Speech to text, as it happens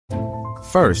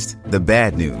First, the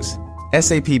bad news.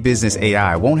 SAP Business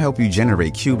AI won't help you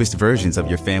generate cubist versions of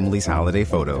your family's holiday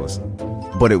photos.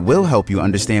 But it will help you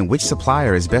understand which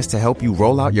supplier is best to help you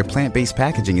roll out your plant-based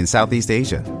packaging in Southeast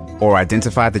Asia, or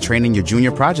identify the training your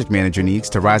junior project manager needs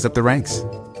to rise up the ranks,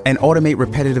 and automate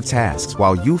repetitive tasks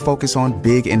while you focus on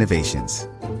big innovations,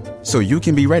 so you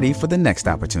can be ready for the next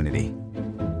opportunity.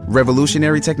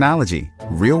 Revolutionary technology,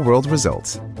 real-world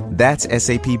results. That's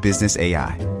SAP Business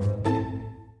AI.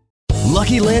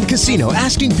 Lucky Land Casino,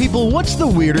 asking people, what's the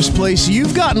weirdest place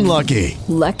you've gotten lucky?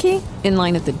 Lucky? In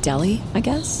line at the deli, I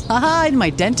guess? Aha, in my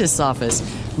dentist's office.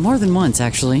 More than once,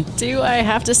 actually. Do I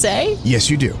have to say? Yes,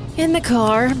 you do. In the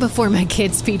car before my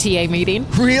kids' PTA meeting.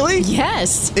 Really?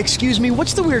 Yes. Excuse me,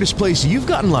 what's the weirdest place you've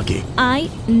gotten lucky? I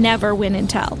never win and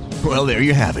tell. Well, there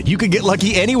you have it. You can get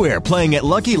lucky anywhere, playing at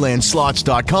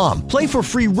LuckyLandSlots.com. Play for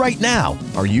free right now.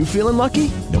 Are you feeling lucky?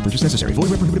 No purchase necessary.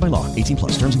 Void where prohibited by law. 18+.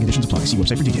 Terms and conditions apply. See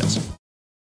website for details.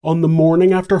 On the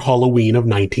morning after Halloween of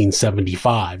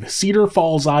 1975, Cedar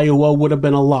Falls, Iowa would have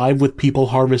been alive with people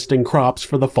harvesting crops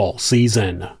for the fall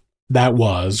season. That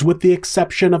was, with the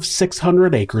exception of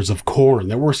 600 acres of corn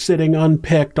that were sitting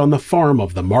unpicked on the farm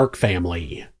of the Mark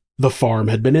family. The farm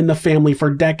had been in the family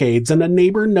for decades, and a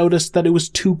neighbor noticed that it was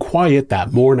too quiet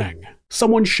that morning.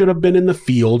 Someone should have been in the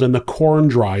field and the corn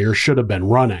dryer should have been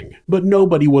running, but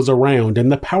nobody was around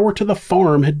and the power to the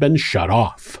farm had been shut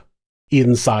off.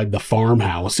 Inside the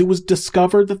farmhouse, it was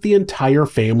discovered that the entire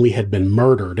family had been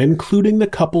murdered, including the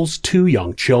couple's 2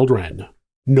 young children.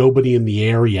 Nobody in the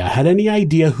area had any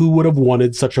idea who would have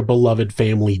wanted such a beloved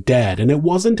family dead, and it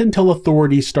wasn't until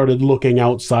authorities started looking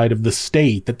outside of the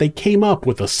state that they came up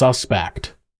with a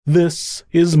suspect. This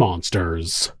is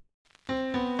Monsters.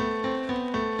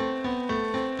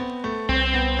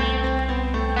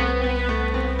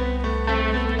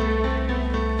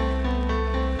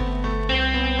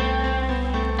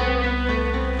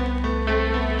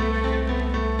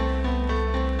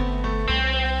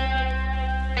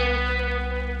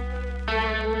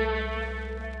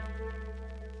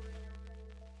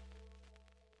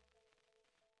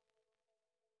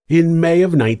 In May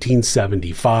of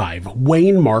 1975,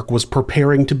 Wayne Mark was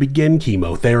preparing to begin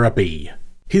chemotherapy.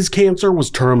 His cancer was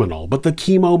terminal, but the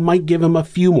chemo might give him a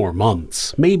few more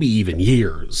months, maybe even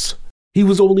years. He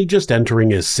was only just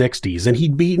entering his 60s and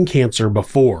he'd beaten cancer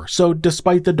before, so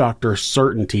despite the doctor's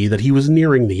certainty that he was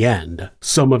nearing the end,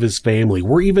 some of his family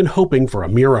were even hoping for a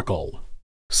miracle.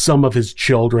 Some of his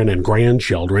children and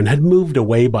grandchildren had moved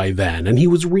away by then, and he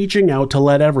was reaching out to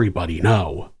let everybody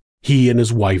know. He and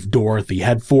his wife Dorothy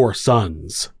had 4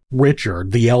 sons.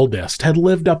 Richard, the eldest, had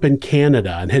lived up in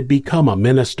Canada and had become a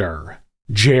minister.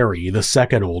 Jerry, the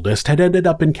second oldest, had ended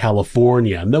up in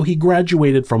California, and though he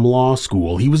graduated from law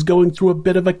school, he was going through a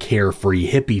bit of a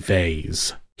carefree hippie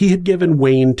phase. He had given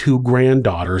Wayne 2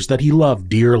 granddaughters that he loved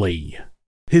dearly.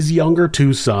 His younger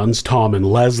 2 sons, Tom and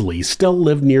Leslie, still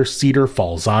lived near Cedar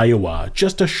Falls, Iowa,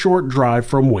 just a short drive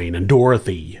from Wayne and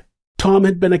Dorothy. Tom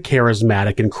had been a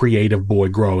charismatic and creative boy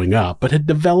growing up, but had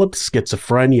developed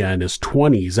schizophrenia in his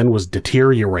 20s and was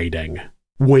deteriorating.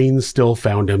 Wayne still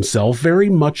found himself very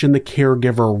much in the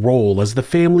caregiver role as the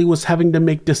family was having to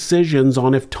make decisions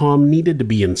on if Tom needed to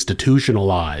be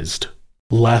institutionalized.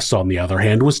 Les, on the other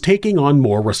hand, was taking on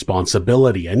more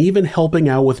responsibility and even helping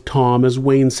out with Tom as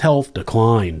Wayne's health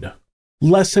declined.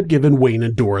 Les had given Wayne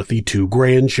and Dorothy 2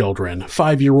 grandchildren,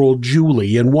 5-year-old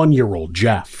Julie and 1-year-old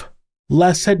Jeff.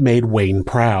 Les had made Wayne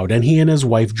proud, and he and his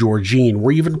wife Georgine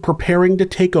were even preparing to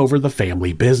take over the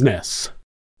family business.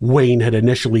 Wayne had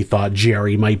initially thought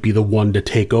Jerry might be the one to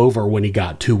take over when he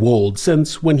got too old,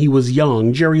 since when he was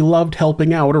young, Jerry loved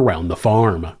helping out around the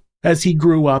farm. As he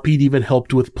grew up, he'd even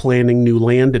helped with planning new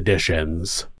land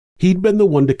additions. He'd been the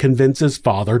one to convince his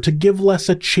father to give Les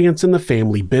a chance in the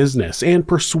family business and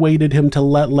persuaded him to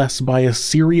let Les buy a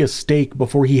serious stake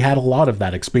before he had a lot of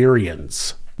that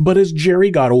experience. But as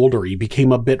Jerry got older, he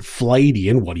became a bit flighty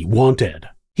in what he wanted.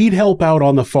 He'd help out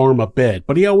on the farm a bit,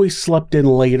 but he always slept in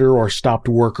later or stopped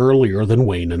work earlier than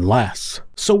Wayne and Les.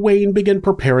 So Wayne began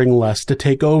preparing Les to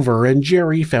take over, and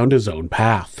Jerry found his own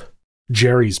path.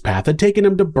 Jerry's path had taken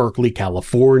him to Berkeley,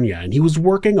 California, and he was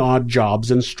working odd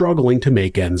jobs and struggling to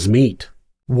make ends meet.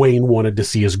 Wayne wanted to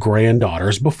see his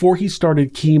granddaughters before he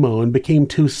started chemo and became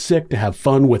too sick to have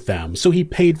fun with them, so he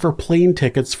paid for plane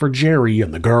tickets for Jerry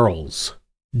and the girls.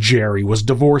 Jerry was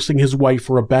divorcing his wife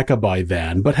Rebecca by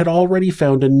then, but had already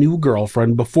found a new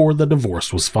girlfriend before the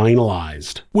divorce was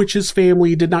finalized, which his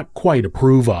family did not quite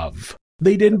approve of.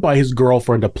 They didn't buy his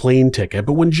girlfriend a plane ticket,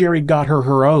 but when Jerry got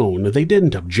her own, they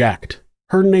didn't object.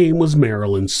 Her name was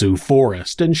Marilyn Sue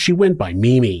Forrest, and she went by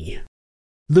Mimi.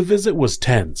 The visit was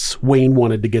tense. Wayne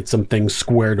wanted to get some things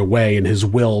squared away in his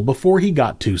will before he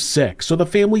got too sick, so the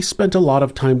family spent a lot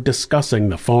of time discussing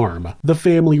the farm, the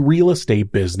family real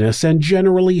estate business, and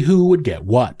generally who would get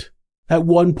what. At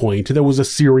one point, there was a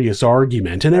serious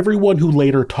argument, and everyone who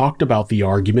later talked about the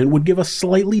argument would give a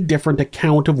slightly different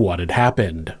account of what had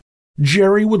happened.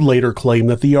 Jerry would later claim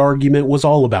that the argument was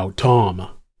all about Tom.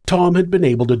 Tom had been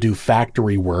able to do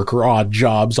factory work or odd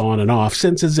jobs on and off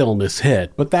since his illness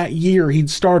hit, but that year he'd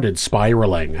started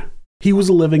spiraling. He was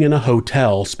living in a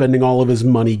hotel, spending all of his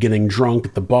money getting drunk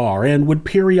at the bar, and would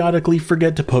periodically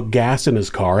forget to put gas in his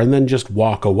car and then just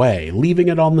walk away, leaving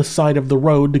it on the side of the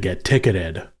road to get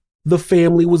ticketed. The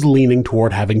family was leaning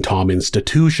toward having Tom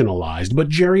institutionalized, but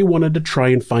Jerry wanted to try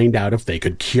and find out if they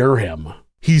could cure him.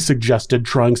 He suggested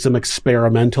trying some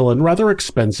experimental and rather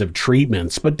expensive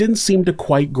treatments, but didn't seem to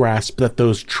quite grasp that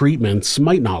those treatments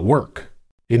might not work.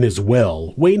 In his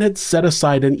will, Wayne had set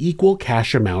aside an equal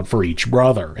cash amount for each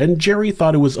brother, and Jerry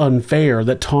thought it was unfair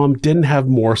that Tom didn't have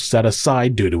more set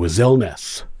aside due to his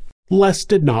illness. Les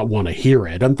did not want to hear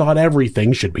it and thought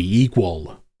everything should be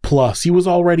equal. Plus, he was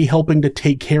already helping to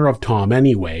take care of Tom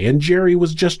anyway, and Jerry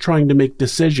was just trying to make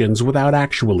decisions without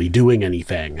actually doing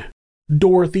anything.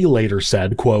 Dorothy later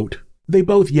said, quote, "They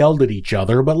both yelled at each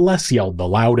other, but Les yelled the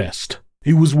loudest.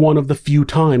 It was one of the few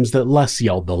times that Les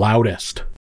yelled the loudest."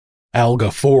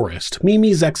 Alga Forrest,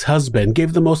 Mimi's ex-husband,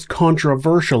 gave the most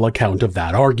controversial account of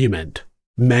that argument.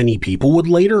 Many people would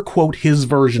later quote his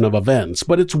version of events,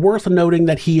 but it's worth noting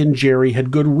that he and Jerry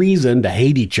had good reason to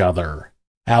hate each other.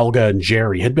 Alga and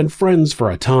Jerry had been friends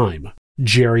for a time.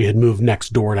 Jerry had moved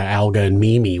next door to Alga and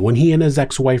Mimi when he and his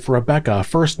ex-wife Rebecca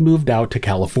first moved out to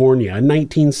California in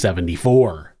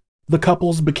 1974. The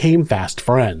couples became fast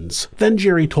friends. Then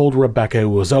Jerry told Rebecca it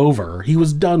was over, he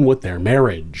was done with their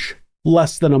marriage.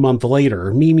 Less than a month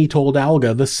later, Mimi told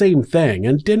Alga the same thing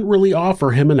and didn't really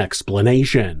offer him an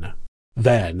explanation.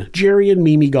 Then, Jerry and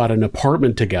Mimi got an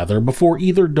apartment together before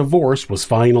either divorce was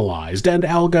finalized, and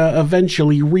Alga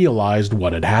eventually realized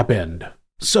what had happened.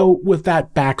 So, with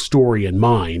that backstory in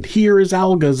mind, here is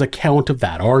Alga's account of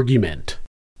that argument.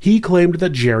 He claimed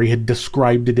that Jerry had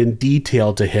described it in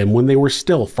detail to him when they were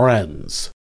still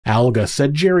friends. Alga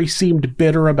said Jerry seemed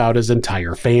bitter about his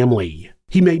entire family.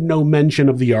 He made no mention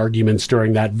of the arguments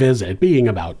during that visit being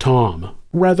about Tom.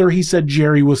 Rather, he said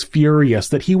Jerry was furious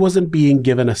that he wasn't being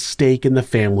given a stake in the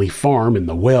family farm in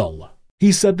the will.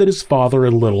 He said that his father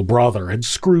and little brother had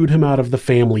screwed him out of the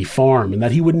family farm and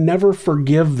that he would never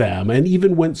forgive them, and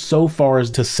even went so far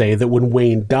as to say that when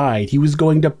Wayne died, he was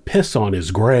going to piss on his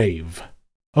grave.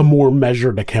 A more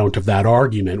measured account of that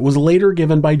argument was later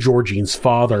given by Georgine's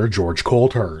father, George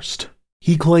Colthurst.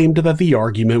 He claimed that the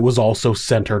argument was also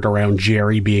centered around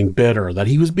Jerry being bitter that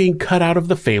he was being cut out of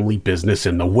the family business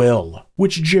in the will,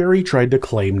 which Jerry tried to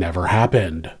claim never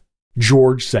happened.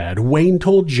 George said Wayne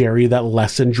told Jerry that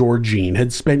Les and Georgine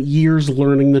had spent years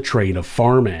learning the trade of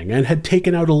farming and had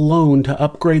taken out a loan to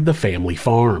upgrade the family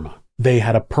farm. They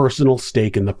had a personal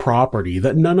stake in the property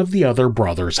that none of the other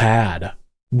brothers had.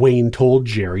 Wayne told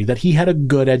Jerry that he had a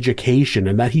good education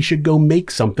and that he should go make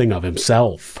something of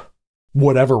himself.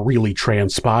 Whatever really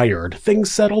transpired, things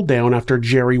settled down after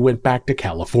Jerry went back to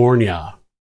California.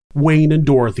 Wayne and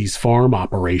Dorothy's farm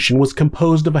operation was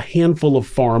composed of a handful of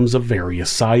farms of various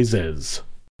sizes.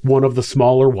 One of the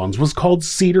smaller ones was called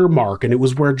Cedar Mark, and it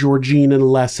was where Georgine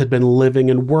and Les had been living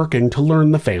and working to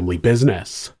learn the family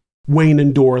business. Wayne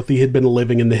and Dorothy had been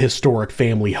living in the historic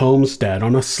family homestead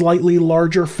on a slightly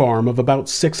larger farm of about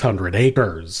 600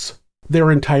 acres.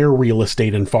 Their entire real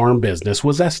estate and farm business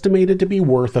was estimated to be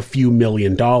worth a few $1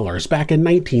 million back in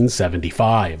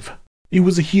 1975. It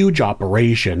was a huge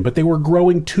operation, but they were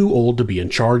growing too old to be in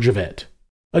charge of it.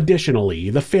 Additionally,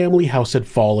 the family house had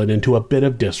fallen into a bit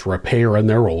of disrepair in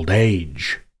their old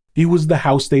age. It was the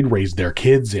house they'd raised their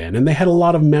kids in, and they had a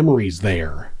lot of memories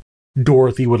there.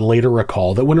 Dorothy would later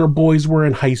recall that when her boys were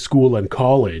in high school and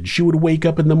college, she would wake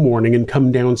up in the morning and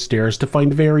come downstairs to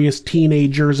find various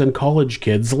teenagers and college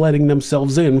kids letting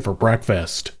themselves in for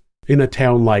breakfast. In a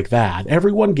town like that,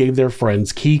 everyone gave their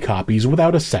friends key copies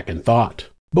without a second thought.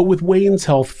 But with Wayne's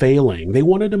health failing, they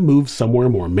wanted to move somewhere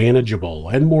more manageable,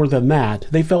 and more than that,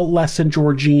 they felt Les and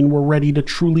Georgine were ready to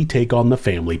truly take on the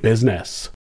family business.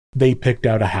 They picked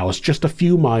out a house just a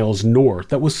few miles north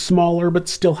that was smaller but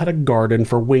still had a garden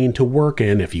for Wayne to work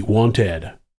in if he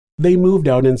wanted. They moved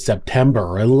out in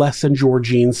September, and Les and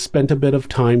Georgine spent a bit of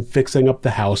time fixing up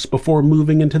the house before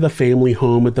moving into the family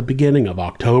home at the beginning of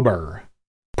October.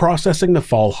 Processing the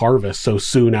fall harvest so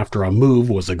soon after a move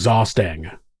was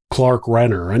exhausting. Clark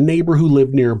Renner, a neighbor who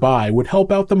lived nearby, would help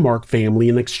out the Mark family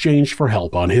in exchange for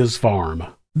help on his farm.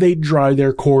 They'd dry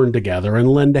their corn together and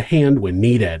lend a hand when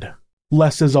needed.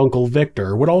 Les's Uncle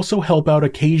Victor would also help out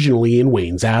occasionally in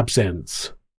Wayne's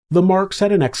absence. The Marks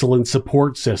had an excellent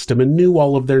support system and knew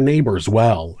all of their neighbors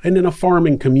well, and in a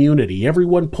farming community,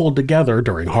 everyone pulled together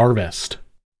during harvest.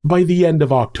 By the end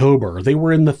of October, they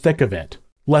were in the thick of it.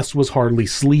 Les was hardly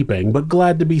sleeping, but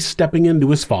glad to be stepping into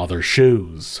his father's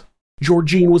shoes.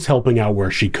 Georgine was helping out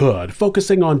where she could,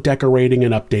 focusing on decorating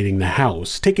and updating the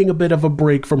house, taking a bit of a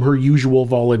break from her usual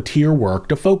volunteer work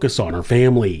to focus on her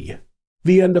family.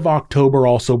 The end of October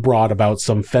also brought about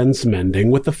some fence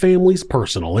mending with the family's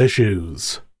personal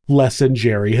issues. Les and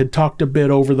Jerry had talked a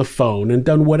bit over the phone and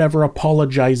done whatever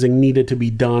apologizing needed to be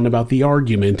done about the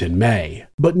argument in May,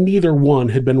 but neither one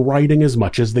had been writing as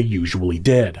much as they usually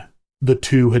did. The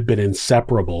two had been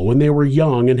inseparable when they were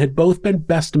young and had both been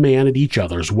best man at each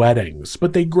other's weddings,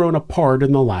 but they'd grown apart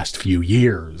in the last few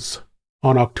years.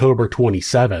 On October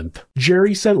 27th,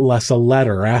 Jerry sent Les a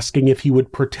letter asking if he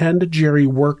would pretend Jerry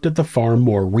worked at the farm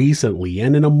more recently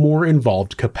and in a more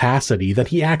involved capacity than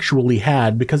he actually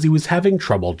had because he was having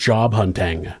trouble job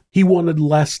hunting. He wanted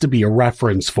Les to be a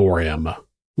reference for him.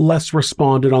 Les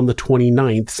responded on the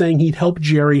 29th saying he'd help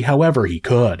Jerry however he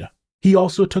could. He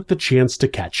also took the chance to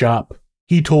catch up.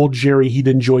 He told Jerry he'd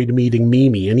enjoyed meeting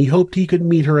Mimi and he hoped he could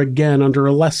meet her again under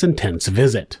a less intense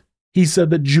visit. He said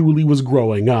that Julie was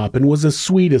growing up and was as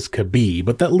sweet as could be,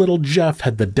 but that little Jeff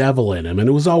had the devil in him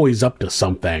and was always up to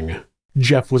something.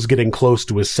 Jeff was getting close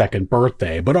to his second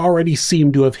birthday, but already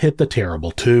seemed to have hit the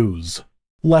terrible twos.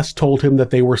 Les told him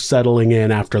that they were settling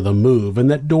in after the move and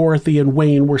that Dorothy and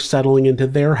Wayne were settling into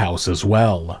their house as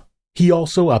well. He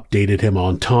also updated him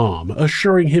on Tom,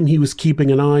 assuring him he was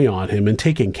keeping an eye on him and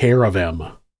taking care of him.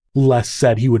 Les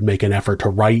said he would make an effort to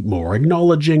write more,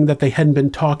 acknowledging that they hadn't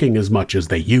been talking as much as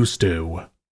they used to.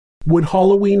 When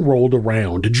Halloween rolled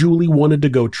around, Julie wanted to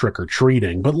go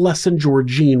trick-or-treating, but Les and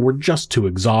Georgine were just too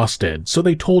exhausted, so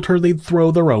they told her they'd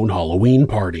throw their own Halloween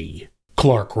party.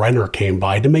 Clark Renner came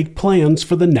by to make plans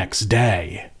for the next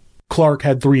day. Clark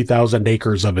had 3,000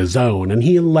 acres of his own, and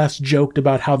he and Les joked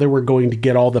about how they were going to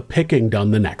get all the picking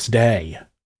done the next day.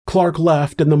 Clark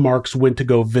left and the Marks went to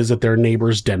go visit their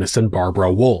neighbors Dennis and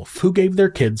Barbara Wolf, who gave their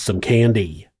kids some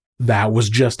candy. That was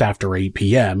just after 8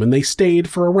 p.m. and they stayed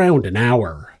for around an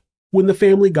hour. When the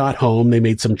family got home, they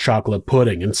made some chocolate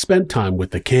pudding and spent time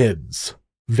with the kids.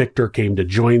 Victor came to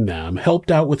join them,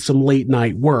 helped out with some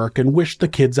late-night work, and wished the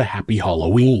kids a happy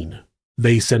Halloween.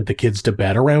 They sent the kids to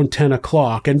bed around 10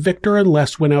 o'clock, and Victor and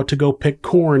Les went out to go pick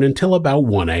corn until about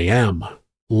 1 a.m.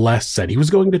 Les said he was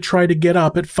going to try to get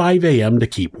up at 5 a.m. to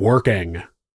keep working.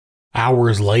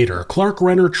 Hours later, Clark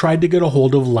Renner tried to get a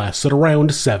hold of Les at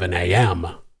around 7 a.m.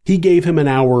 He gave him an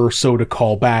hour or so to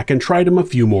call back and tried him a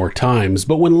few more times,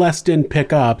 but when Les didn't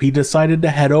pick up, he decided to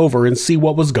head over and see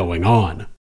what was going on.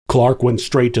 Clark went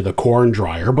straight to the corn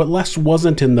dryer, but Les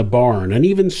wasn't in the barn, and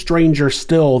even stranger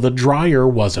still, the dryer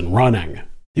wasn't running.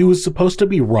 It was supposed to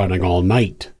be running all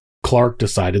night. Clark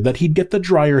decided that he'd get the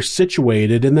dryer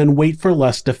situated and then wait for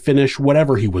Les to finish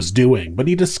whatever he was doing, but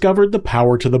he discovered the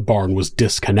power to the barn was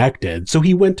disconnected, so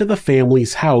he went to the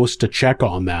family's house to check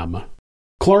on them.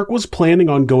 Clark was planning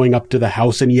on going up to the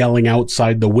house and yelling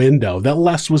outside the window that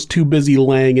Les was too busy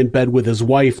laying in bed with his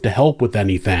wife to help with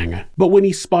anything, but when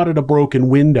he spotted a broken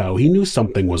window, he knew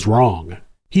something was wrong.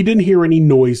 He didn't hear any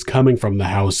noise coming from the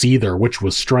house either, which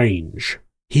was strange.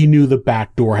 He knew the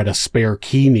back door had a spare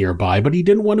key nearby, but he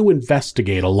didn't want to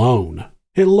investigate alone.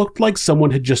 It looked like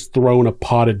someone had just thrown a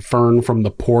potted fern from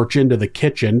the porch into the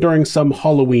kitchen during some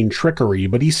Halloween trickery,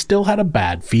 but he still had a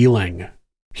bad feeling.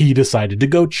 He decided to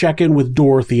go check in with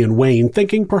Dorothy and Wayne,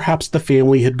 thinking perhaps the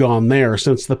family had gone there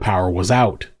since the power was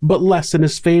out, but Les and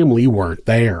his family weren't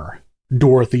there.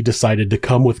 Dorothy decided to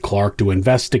come with Clark to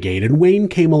investigate, and Wayne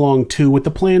came along too with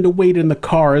the plan to wait in the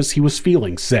car as he was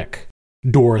feeling sick.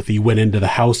 Dorothy went into the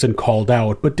house and called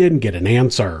out, but didn't get an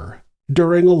answer.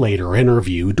 During a later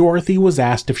interview, Dorothy was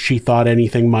asked if she thought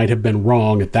anything might have been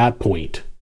wrong at that point.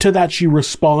 To that she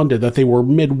responded that they were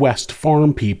Midwest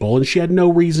farm people and she had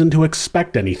no reason to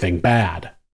expect anything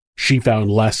bad. She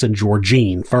found Les and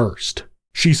Georgine first.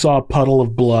 She saw a puddle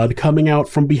of blood coming out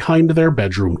from behind their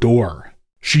bedroom door.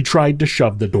 She tried to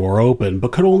shove the door open,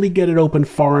 but could only get it open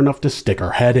far enough to stick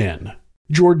her head in.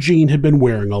 Georgine had been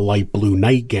wearing a light blue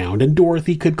nightgown, and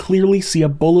Dorothy could clearly see a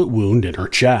bullet wound in her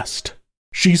chest.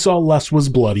 She saw Les was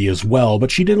bloody as well,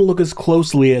 but she didn't look as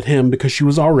closely at him because she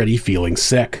was already feeling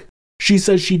sick. She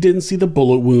says she didn't see the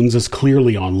bullet wounds as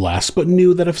clearly on Les, but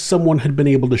knew that if someone had been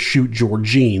able to shoot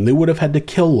Georgine, they would have had to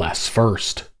kill Les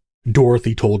first.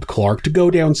 Dorothy told Clark to go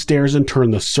downstairs and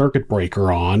turn the circuit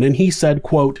breaker on, and he said,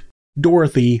 quote,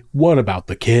 "Dorothy, what about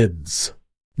the kids?"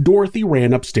 Dorothy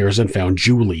ran upstairs and found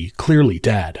Julie, clearly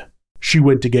dead. She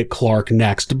went to get Clark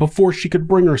next before she could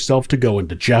bring herself to go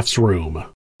into Jeff's room.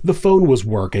 The phone was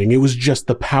working, it was just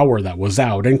the power that was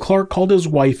out, and Clark called his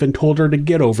wife and told her to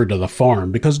get over to the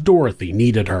farm because Dorothy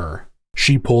needed her.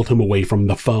 She pulled him away from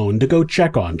the phone to go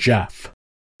check on Jeff.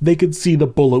 They could see the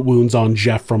bullet wounds on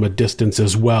Jeff from a distance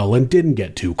as well and didn't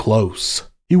get too close.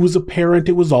 It was apparent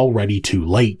it was already too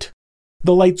late.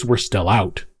 The lights were still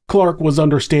out. Clark was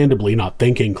understandably not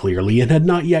thinking clearly and had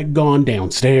not yet gone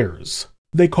downstairs.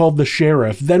 They called the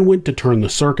sheriff, then went to turn the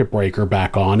circuit breaker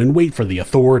back on and wait for the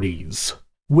authorities.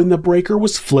 When the breaker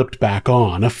was flipped back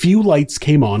on, a few lights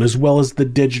came on as well as the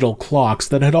digital clocks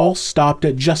that had all stopped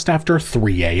at just after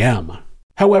 3 a.m.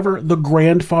 However, the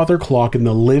grandfather clock in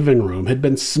the living room had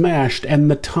been smashed and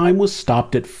the time was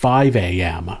stopped at 5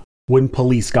 a.m. When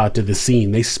police got to the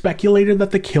scene, they speculated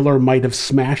that the killer might have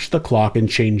smashed the clock and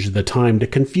changed the time to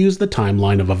confuse the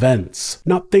timeline of events,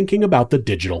 not thinking about the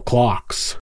digital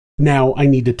clocks. Now, I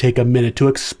need to take a minute to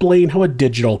explain how a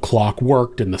digital clock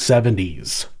worked in the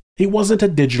 70s. It wasn't a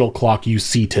digital clock you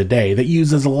see today that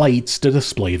uses lights to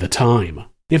display the time.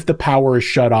 If the power is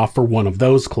shut off for one of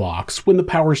those clocks, when the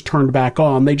power is turned back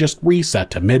on, they just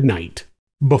reset to midnight.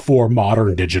 Before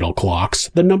modern digital clocks,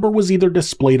 the number was either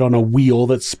displayed on a wheel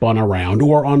that spun around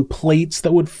or on plates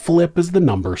that would flip as the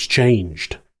numbers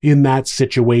changed. In that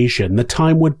situation, the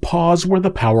time would pause where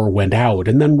the power went out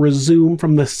and then resume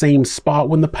from the same spot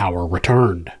when the power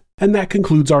returned. And that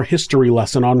concludes our history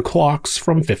lesson on clocks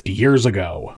from 50 years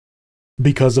ago.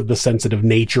 Because of the sensitive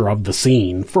nature of the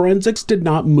scene, forensics did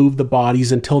not move the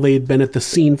bodies until they had been at the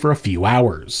scene for a few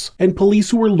hours, and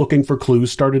police who were looking for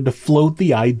clues started to float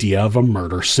the idea of a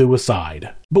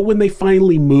murder-suicide. But when they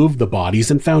finally moved the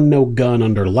bodies and found no gun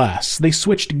under Les, they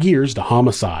switched gears to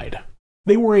homicide.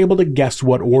 They were able to guess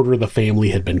what order the family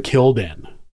had been killed in.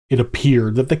 It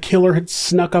appeared that the killer had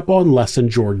snuck up on Les and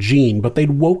Georgine, but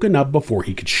they'd woken up before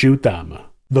he could shoot them.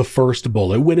 The first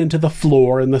bullet went into the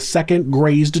floor and the second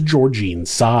grazed Georgine's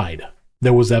side.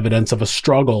 There was evidence of a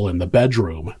struggle in the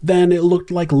bedroom. Then it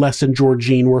looked like Les and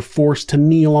Georgine were forced to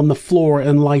kneel on the floor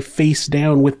and lie face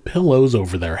down with pillows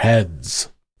over their heads.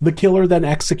 The killer then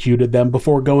executed them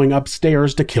before going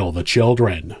upstairs to kill the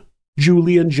children.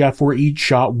 Julie and Jeff were each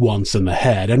shot once in the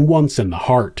head and once in the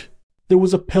heart. There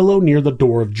was a pillow near the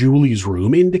door of Julie's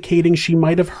room indicating she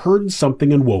might have heard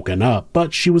something and woken up,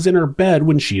 but she was in her bed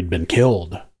when she had been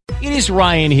killed. It is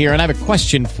Ryan here, and I have a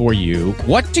question for you.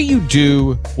 What do you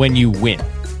do when you win?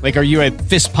 Like, are you a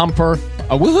fist pumper,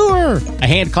 a woohooer, a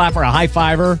hand clapper, a high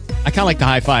fiver? I kind of like the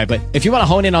high five, but if you want to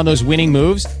hone in on those winning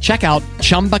moves, check out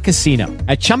Chumba Casino.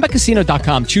 At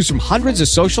ChumbaCasino.com, choose from hundreds of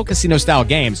social casino-style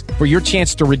games for your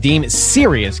chance to redeem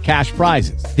serious cash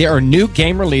prizes. There are new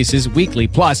game releases weekly,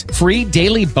 plus free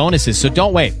daily bonuses, so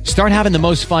don't wait. Start having the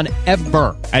most fun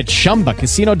ever at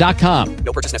ChumbaCasino.com.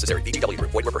 No purchase necessary. VGW Group.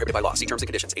 Void where prohibited by law. See terms and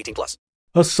conditions. 18+.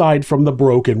 Aside from the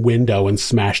broken window and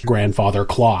smashed grandfather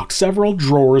clock, several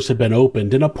drawers had been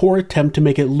opened in a poor attempt to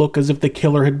make it look as if the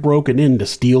killer had broken in to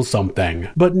steal something,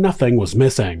 but nothing was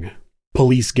missing.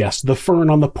 Police guessed the fern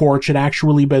on the porch had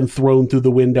actually been thrown through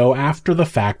the window after the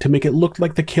fact to make it look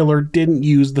like the killer didn't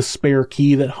use the spare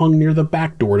key that hung near the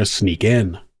back door to sneak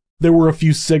in. There were a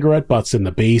few cigarette butts in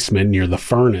the basement near the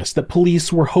furnace that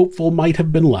police were hopeful might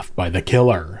have been left by the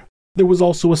killer. There was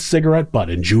also a cigarette butt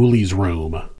in Julie's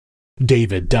room.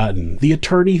 David Dutton, the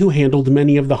attorney who handled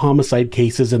many of the homicide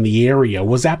cases in the area,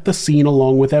 was at the scene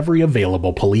along with every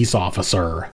available police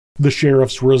officer. The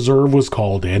sheriff's reserve was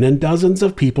called in and dozens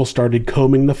of people started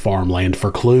combing the farmland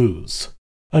for clues.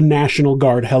 A National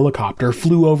Guard helicopter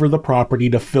flew over the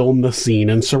property to film the scene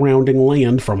and surrounding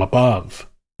land from above.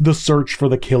 The search for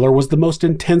the killer was the most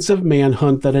intensive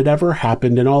manhunt that had ever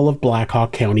happened in all of Black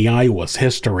Hawk County, Iowa's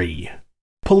history.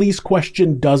 Police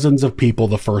questioned dozens of people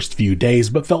the first few days,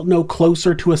 but felt no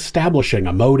closer to establishing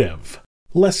a motive.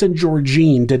 Les and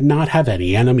Georgine did not have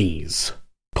any enemies.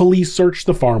 Police searched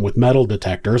the farm with metal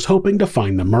detectors, hoping to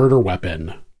find the murder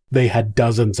weapon. They had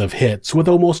dozens of hits, with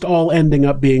almost all ending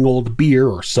up being old beer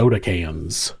or soda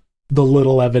cans. The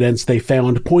little evidence they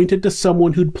found pointed to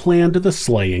someone who'd planned the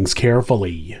slayings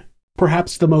carefully.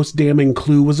 Perhaps the most damning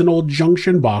clue was an old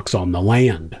junction box on the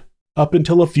land. Up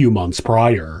until a few months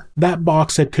prior, that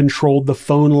box had controlled the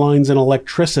phone lines and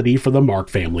electricity for the Mark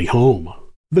family home.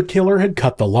 The killer had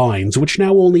cut the lines, which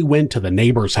now only went to the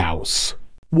neighbor's house.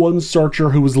 One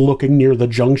searcher who was looking near the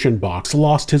junction box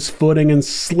lost his footing and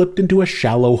slipped into a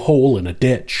shallow hole in a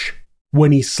ditch.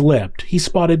 When he slipped, he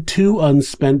spotted 2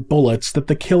 unspent bullets that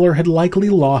the killer had likely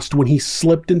lost when he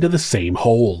slipped into the same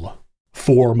hole.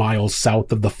 4 miles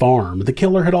south of the farm, the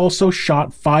killer had also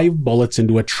shot 5 bullets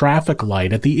into a traffic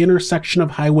light at the intersection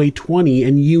of Highway 20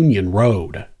 and Union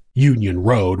Road. Union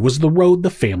Road was the road the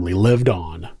family lived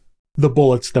on. The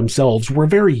bullets themselves were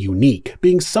very unique,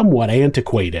 being somewhat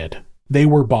antiquated. They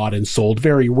were bought and sold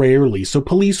very rarely, so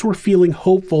police were feeling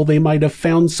hopeful they might have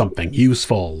found something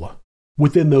useful.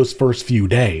 Within those first few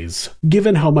days,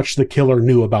 given how much the killer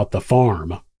knew about the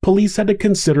farm, police had to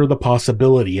consider the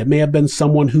possibility it may have been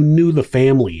someone who knew the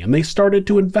family, and they started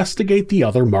to investigate the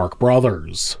other Mark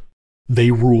brothers.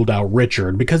 They ruled out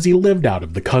Richard because he lived out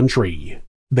of the country.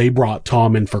 They brought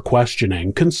Tom in for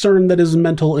questioning, concerned that his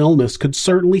mental illness could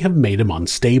certainly have made him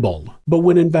unstable. But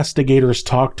when investigators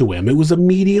talked to him, it was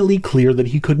immediately clear that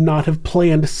he could not have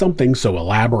planned something so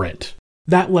elaborate.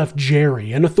 That left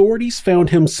Jerry, and authorities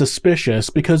found him suspicious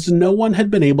because no one had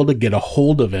been able to get a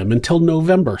hold of him until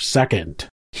November 2nd.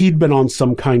 He'd been on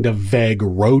some kind of vague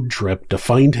road trip to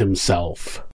find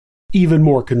himself. Even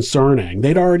more concerning,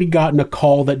 they'd already gotten a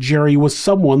call that Jerry was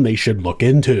someone they should look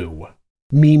into.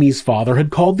 Mimi's father had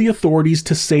called the authorities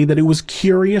to say that it was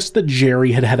curious that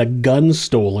Jerry had had a gun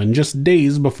stolen just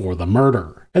days before the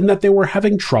murder, and that they were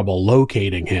having trouble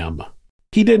locating him.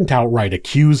 He didn't outright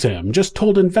accuse him, just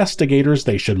told investigators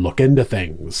they should look into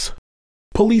things.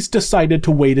 Police decided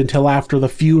to wait until after the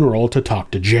funeral to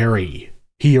talk to Jerry.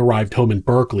 He arrived home in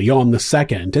Berkeley on the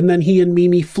 2nd, and then he and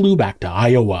Mimi flew back to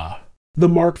Iowa. The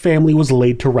Mark family was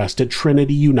laid to rest at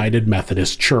Trinity United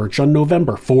Methodist Church on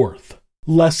November 4th.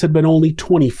 Les had been only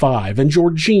 25 and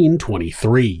Georgine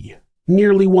 23.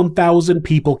 Nearly 1,000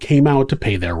 people came out to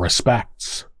pay their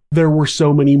respects. There were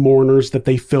so many mourners that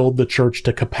they filled the church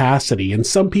to capacity, and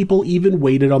some people even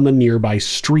waited on the nearby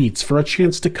streets for a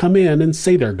chance to come in and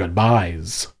say their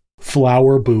goodbyes.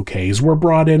 Flower bouquets were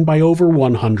brought in by over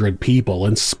 100 people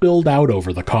and spilled out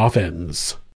over the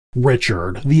coffins.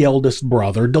 Richard, the eldest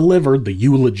brother, delivered the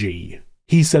eulogy.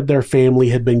 He said their family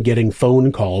had been getting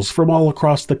phone calls from all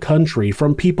across the country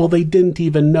from people they didn't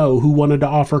even know who wanted to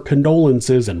offer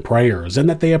condolences and prayers, and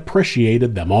that they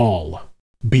appreciated them all.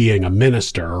 Being a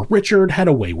minister, Richard had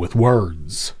a way with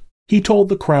words. He told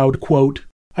the crowd, quote,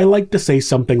 "I like to say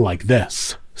something like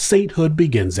this: sainthood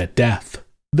begins at death.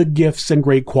 The gifts and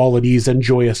great qualities and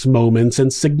joyous moments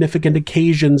and significant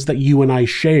occasions that you and I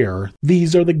share,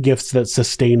 these are the gifts that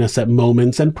sustain us at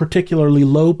moments and particularly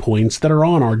low points that are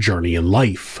on our journey in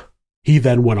life." He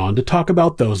then went on to talk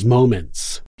about those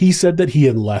moments. He said that he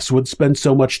and Les would spend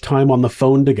so much time on the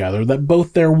phone together that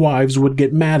both their wives would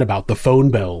get mad about the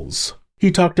phone bills.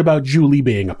 He talked about Julie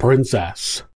being a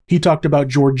princess. He talked about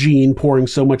Georgine pouring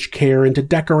so much care into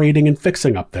decorating and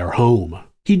fixing up their home.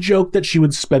 He joked that she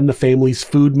would spend the family's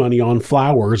food money on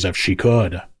flowers if she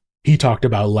could. He talked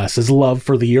about Les's love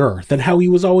for the earth and how he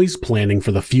was always planning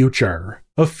for the future,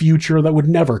 a future that would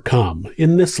never come,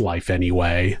 in this life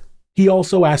anyway. He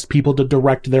also asked people to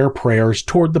direct their prayers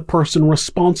toward the person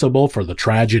responsible for the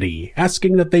tragedy,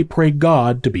 asking that they pray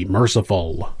God to be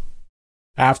merciful.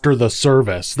 After the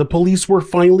service, the police were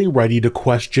finally ready to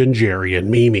question Jerry and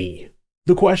Mimi.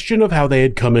 The question of how they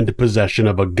had come into possession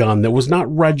of a gun that was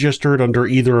not registered under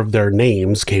either of their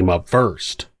names came up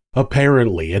first.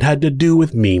 Apparently, it had to do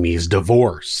with Mimi's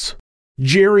divorce.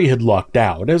 Jerry had lucked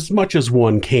out, as much as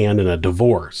one can in a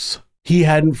divorce. He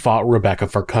hadn't fought Rebecca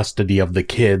for custody of the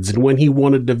kids, and when he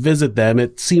wanted to visit them,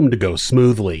 it seemed to go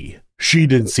smoothly. She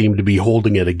didn't seem to be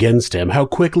holding it against him how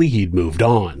quickly he'd moved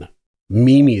on.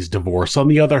 Mimi's divorce, on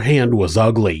the other hand, was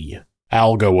ugly.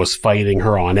 Alga was fighting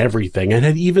her on everything and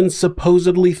had even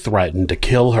supposedly threatened to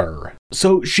kill her.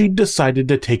 So she'd decided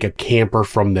to take a camper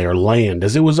from their land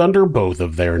as it was under both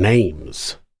of their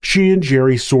names. She and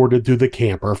Jerry sorted through the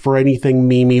camper for anything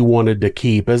Mimi wanted to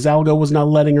keep, as Alga was not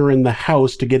letting her in the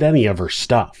house to get any of her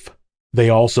stuff. They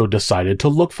also decided to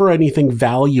look for anything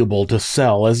valuable to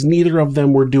sell, as neither of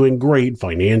them were doing great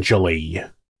financially.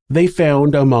 They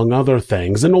found, among other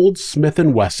things, an old Smith &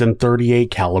 Wesson .38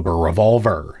 caliber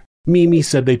revolver. Mimi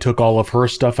said they took all of her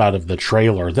stuff out of the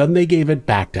trailer, then they gave it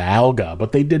back to Alga,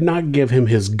 but they did not give him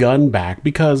his gun back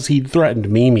because he'd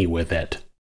threatened Mimi with it.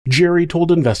 Jerry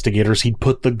told investigators he'd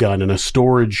put the gun in a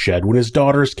storage shed when his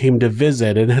daughters came to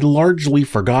visit and had largely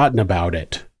forgotten about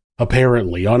it.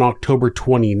 Apparently, on October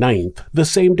 29th, the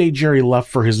same day Jerry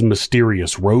left for his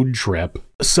mysterious road trip,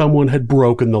 someone had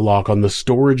broken the lock on the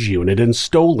storage unit and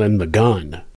stolen the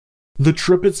gun. The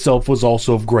trip itself was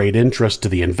also of great interest to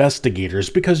the investigators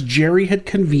because Jerry had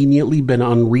conveniently been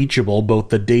unreachable both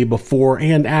the day before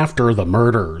and after the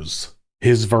murders.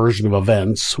 His version of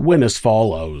events went as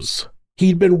follows.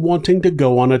 He'd been wanting to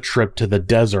go on a trip to the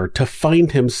desert to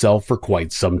find himself for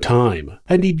quite some time,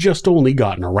 and he'd just only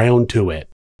gotten around to it.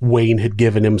 Wayne had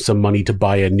given him some money to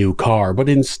buy a new car, but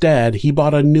instead he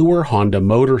bought a newer Honda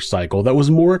motorcycle that was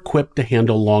more equipped to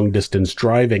handle long-distance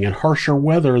driving and harsher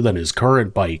weather than his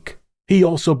current bike. He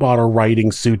also bought a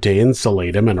riding suit to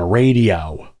insulate him and a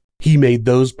radio. He made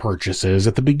those purchases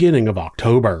at the beginning of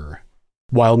October.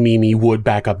 While Mimi would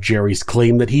back up Jerry's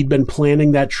claim that he'd been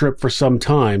planning that trip for some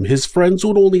time, his friends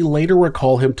would only later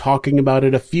recall him talking about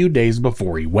it a few days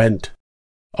before he went.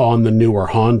 On the newer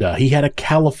Honda, he had a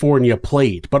California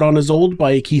plate, but on his old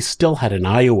bike he still had an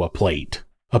Iowa plate.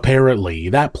 Apparently,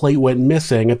 that plate went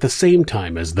missing at the same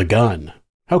time as the gun.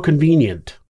 How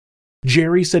convenient.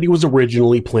 Jerry said he was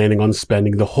originally planning on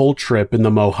spending the whole trip in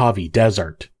the Mojave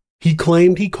Desert. He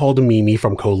claimed he called Mimi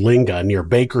from Coalinga near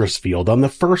Bakersfield on the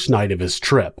first night of his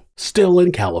trip, still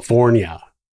in California.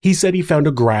 He said he found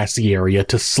a grassy area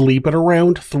to sleep at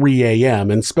around 3 a.m.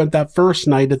 and spent that first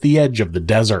night at the edge of the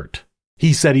desert.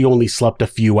 He said he only slept a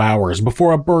few hours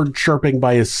before a bird chirping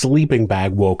by his sleeping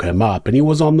bag woke him up and he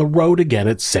was on the road again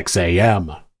at 6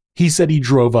 a.m. He said he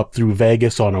drove up through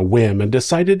Vegas on a whim and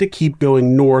decided to keep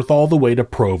going north all the way to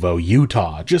Provo,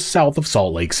 Utah, just south of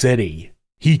Salt Lake City.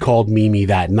 He called Mimi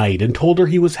that night and told her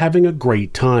he was having a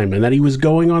great time and that he was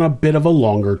going on a bit of a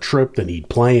longer trip than he'd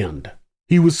planned.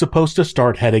 He was supposed to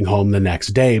start heading home the next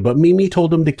day, but Mimi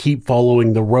told him to keep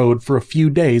following the road for a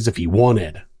few days if he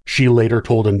wanted. She later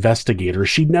told investigators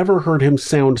she'd never heard him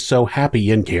sound so happy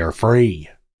and carefree.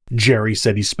 Jerry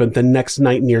said he spent the next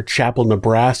night near Chapel,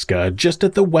 Nebraska, just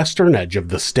at the western edge of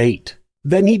the state.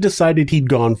 Then he decided he'd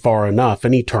gone far enough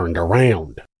and he turned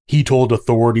around. He told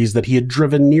authorities that he had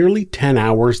driven nearly 10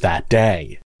 hours that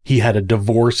day. He had a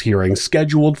divorce hearing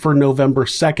scheduled for November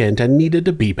 2nd and needed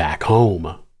to be back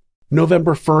home.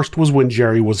 November 1st was when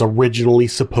Jerry was originally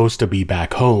supposed to be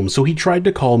back home, so he tried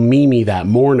to call Mimi that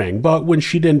morning, but when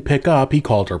she didn't pick up, he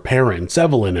called her parents,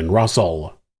 Evelyn and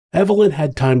Russell. Evelyn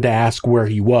had time to ask where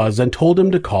he was and told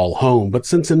him to call home, but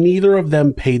since neither of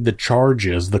them paid the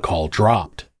charges, the call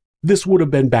dropped. This would have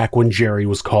been back when Jerry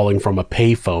was calling from a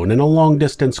payphone, and a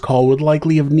long-distance call would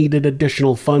likely have needed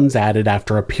additional funds added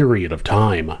after a period of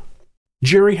time.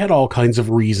 Jerry had all kinds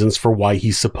of reasons for why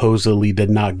he supposedly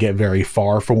did not get very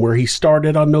far from where he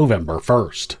started on November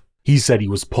 1st. He said he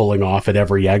was pulling off at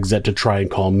every exit to try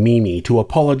and call Mimi to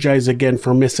apologize again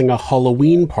for missing a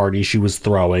Halloween party she was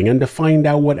throwing and to find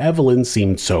out what Evelyn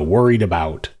seemed so worried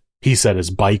about. He said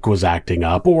his bike was acting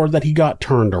up or that he got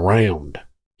turned around.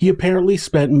 He apparently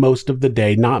spent most of the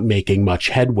day not making much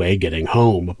headway getting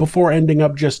home, before ending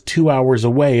up just 2 hours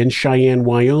away in Cheyenne,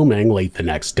 Wyoming late the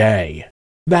next day.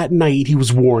 That night, he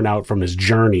was worn out from his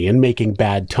journey and making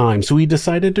bad time, so he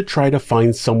decided to try to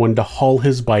find someone to haul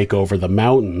his bike over the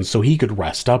mountains so he could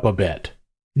rest up a bit.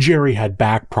 Jerry had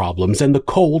back problems and the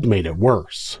cold made it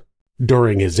worse.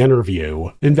 During his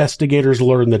interview, investigators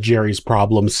learned that Jerry's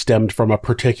problems stemmed from a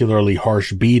particularly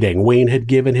harsh beating Wayne had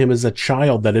given him as a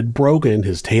child that had broken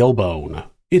his tailbone.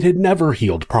 It had never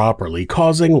healed properly,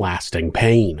 causing lasting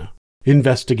pain.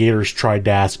 Investigators tried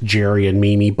to ask Jerry and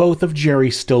Mimi both if Jerry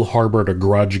still harbored a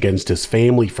grudge against his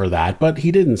family for that, but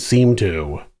he didn't seem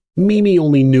to. Mimi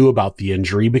only knew about the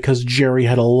injury because Jerry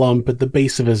had a lump at the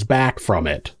base of his back from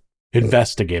it.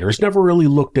 Investigators never really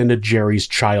looked into Jerry's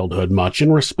childhood much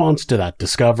in response to that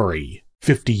discovery.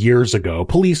 50 years ago,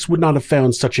 police would not have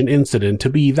found such an incident to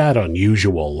be that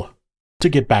unusual. To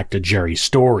get back to Jerry's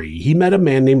story, he met a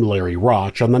man named Larry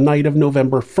Roch on the night of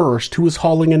November 1st who was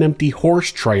hauling an empty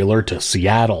horse trailer to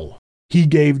Seattle. He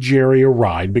gave Jerry a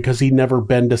ride because he'd never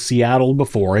been to Seattle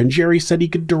before, and Jerry said he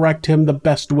could direct him the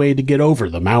best way to get over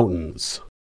the mountains.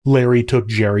 Larry took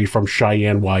Jerry from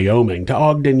Cheyenne, Wyoming to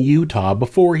Ogden, Utah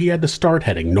before he had to start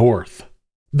heading north.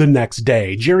 The next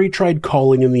day, Jerry tried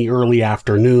calling in the early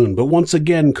afternoon, but once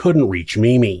again couldn't reach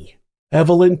Mimi.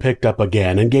 Evelyn picked up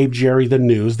again and gave Jerry the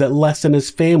news that Les and his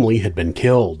family had been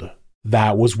killed.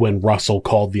 That was when Russell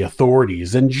called the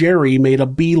authorities and Jerry made a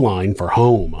beeline for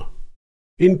home.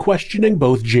 In questioning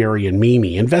both Jerry and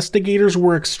Mimi, investigators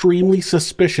were extremely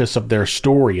suspicious of their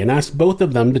story and asked both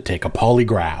of them to take a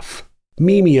polygraph.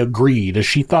 Mimi agreed as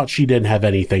she thought she didn't have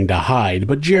anything to hide,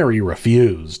 but Jerry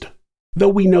refused. Though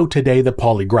we know today that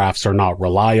polygraphs are not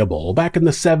reliable, back in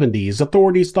the 70s,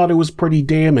 authorities thought it was pretty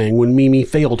damning when Mimi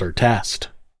failed her test.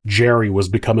 Jerry was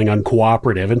becoming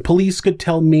uncooperative, and police could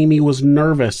tell Mimi was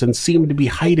nervous and seemed to be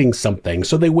hiding something,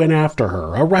 so they went after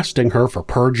her, arresting her for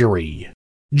perjury.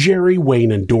 Jerry,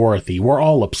 Wayne, and Dorothy were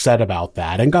all upset about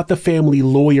that and got the family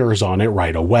lawyers on it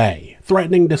right away,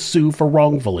 threatening to sue for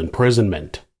wrongful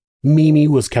imprisonment. Mimi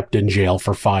was kept in jail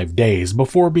for 5 days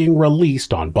before being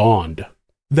released on bond.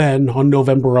 Then, on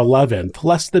November 11th,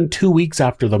 less than 2 weeks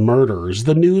after the murders,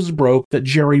 the news broke that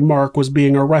Jerry Mark was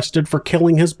being arrested for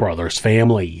killing his brother's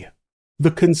family. The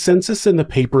consensus in the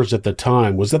papers at the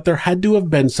time was that there had to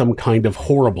have been some kind of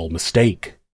horrible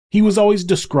mistake. He was always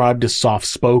described as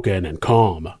soft-spoken and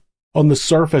calm. On the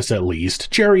surface, at least,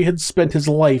 Jerry had spent his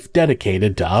life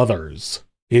dedicated to others.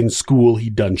 In school,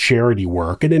 he'd done charity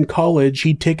work, and in college,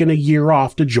 he'd taken a year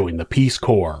off to join the Peace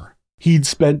Corps. He'd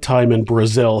spent time in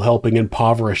Brazil helping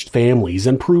impoverished families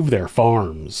improve their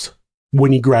farms.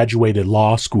 When he graduated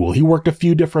law school, he worked a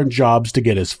few different jobs to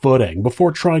get his footing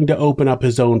before trying to open up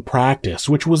his own practice,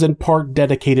 which was in part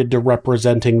dedicated to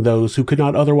representing those who could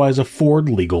not otherwise afford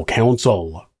legal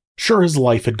counsel. Sure, his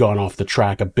life had gone off the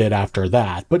track a bit after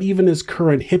that, but even his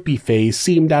current hippie phase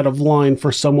seemed out of line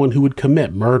for someone who would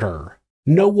commit murder.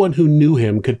 No one who knew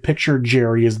him could picture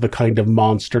Jerry as the kind of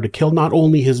monster to kill not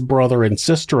only his brother and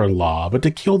sister-in-law, but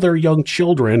to kill their young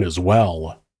children as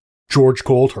well. George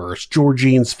Colthurst,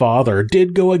 Georgine's father,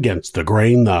 did go against the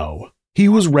grain, though. He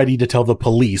was ready to tell the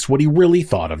police what he really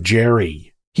thought of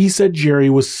Jerry. He said Jerry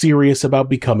was serious about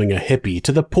becoming a hippie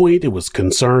to the point it was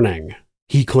concerning.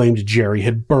 He claimed Jerry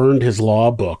had burned his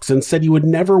law books and said he would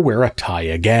never wear a tie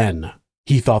again.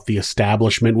 He thought the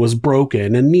establishment was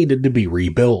broken and needed to be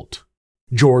rebuilt.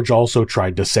 George also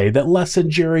tried to say that Les and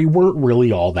Jerry weren't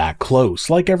really all that close,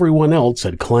 like everyone else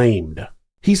had claimed.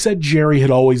 He said Jerry had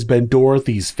always been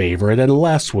Dorothy's favorite and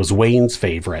Les was Wayne's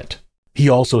favorite. He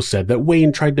also said that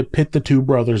Wayne tried to pit the two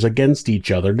brothers against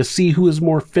each other to see who is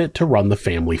more fit to run the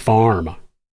family farm.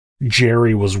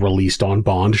 Jerry was released on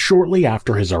bond shortly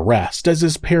after his arrest, as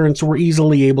his parents were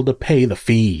easily able to pay the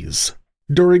fees.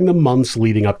 During the months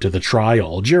leading up to the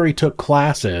trial, Jerry took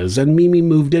classes and Mimi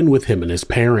moved in with him and his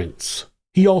parents.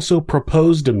 He also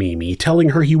proposed to Mimi, telling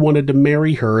her he wanted to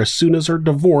marry her as soon as her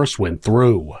divorce went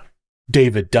through.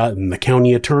 David Dutton, the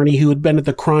county attorney who had been at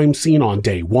the crime scene on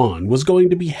day one, was going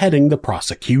to be heading the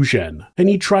prosecution, and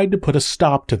he tried to put a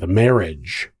stop to the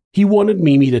marriage. He wanted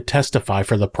Mimi to testify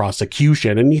for the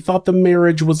prosecution, and he thought the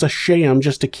marriage was a sham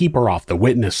just to keep her off the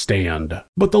witness stand.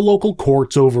 But the local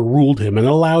courts overruled him and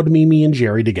allowed Mimi and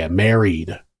Jerry to get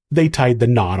married. They tied the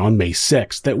knot on May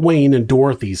 6th at Wayne and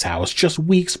Dorothy's house just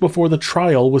weeks before the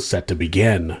trial was set to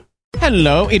begin.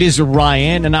 Hello, it is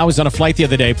Ryan, and I was on a flight the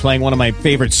other day playing one of my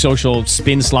favorite social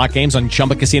spin slot games on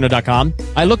ChumbaCasino.com.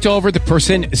 I looked over at the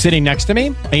person sitting next to me,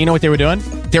 and you know what they were doing?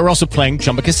 They were also playing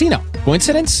Chumba Casino.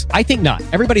 Coincidence? I think not.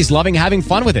 Everybody's loving having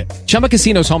fun with it. Chumba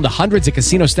Casino is home to hundreds of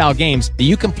casino-style games that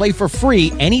you can play for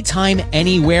free anytime,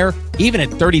 anywhere, even at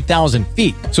 30,000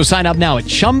 feet. So sign up now at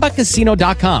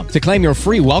ChumbaCasino.com to claim your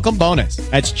free welcome bonus.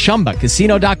 That's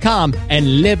ChumbaCasino.com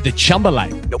and live the Chumba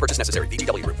life. No purchase necessary.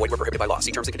 VGW. Void were prohibited by law.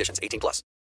 See terms and conditions. 18+.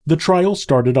 The trial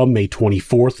started on May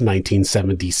 24th,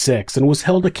 1976, and was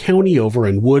held a county over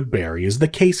in Woodbury as the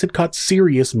case had caught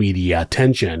serious media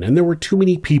attention, and there were too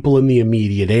many people in the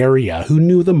immediate area who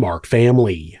knew the Mark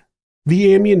family.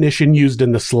 The ammunition used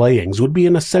in the slayings would be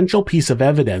an essential piece of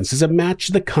evidence as it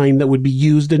matched the kind that would be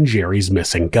used in Jerry's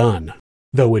missing gun.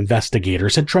 Though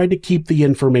investigators had tried to keep the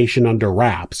information under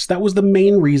wraps, that was the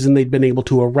main reason they'd been able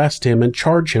to arrest him and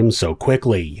charge him so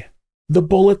quickly. The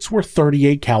bullets were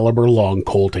 .38 caliber long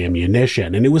Colt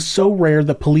ammunition, and it was so rare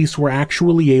that police were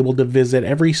actually able to visit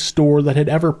every store that had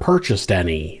ever purchased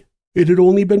any. It had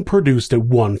only been produced at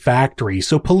one factory,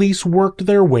 so police worked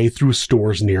their way through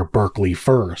stores near Berkeley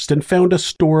first and found a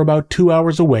store about 2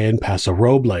 hours away in Paso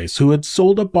Robles who had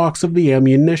sold a box of the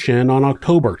ammunition on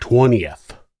October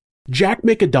 20th. Jack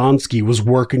Mikadonsky was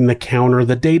working the counter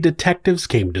the day detectives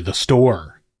came to the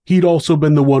store. He'd also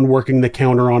been the one working the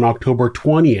counter on October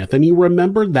 20th, and he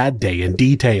remembered that day in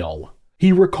detail.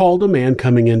 He recalled a man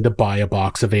coming in to buy a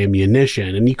box of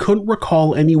ammunition, and he couldn't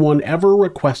recall anyone ever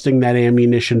requesting that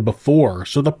ammunition before,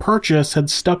 so the purchase had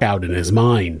stuck out in his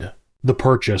mind. The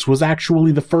purchase was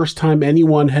actually the first time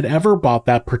anyone had ever bought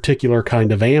that particular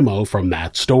kind of ammo from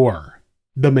that store.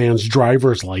 The man's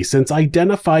driver's license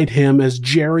identified him as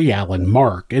Jerry Allen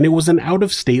Mark, and it was an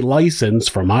out-of-state license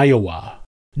from Iowa.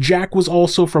 Jack was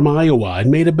also from Iowa and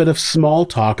made a bit of small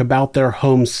talk about their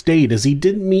home state as he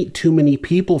didn't meet too many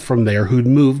people from there who'd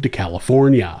moved to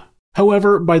California.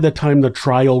 However, by the time the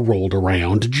trial rolled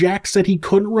around, Jack said he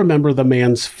couldn't remember the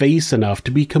man's face enough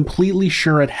to be completely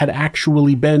sure it had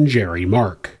actually been Jerry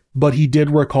Mark. But he did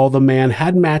recall the man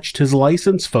had matched his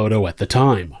license photo at the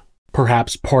time.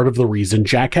 Perhaps part of the reason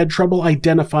Jack had trouble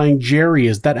identifying Jerry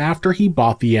is that after he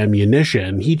bought the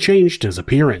ammunition, he changed his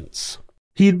appearance.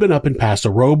 He'd been up in Paso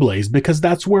Robles because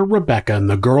that's where Rebecca and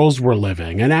the girls were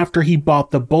living, and after he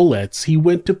bought the bullets, he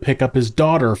went to pick up his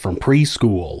daughter from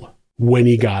preschool. When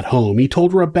he got home, he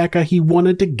told Rebecca he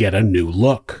wanted to get a new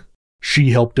look.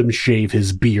 She helped him shave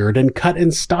his beard and cut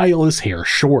and style his hair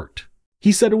short.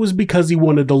 He said it was because he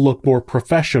wanted to look more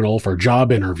professional for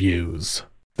job interviews.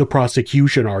 The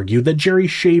prosecution argued that Jerry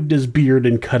shaved his beard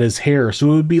and cut his hair so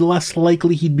it would be less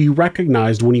likely he'd be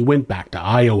recognized when he went back to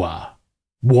Iowa.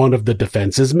 One of the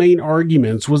defense's main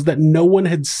arguments was that no one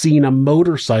had seen a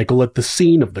motorcycle at the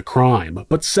scene of the crime,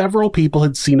 but several people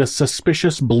had seen a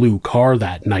suspicious blue car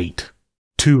that night.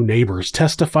 2 neighbors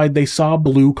testified they saw a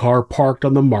blue car parked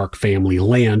on the Mark family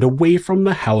land away from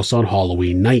the house on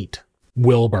Halloween night.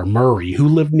 Wilbur Murray, who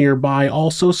lived nearby,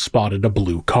 also spotted a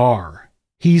blue car.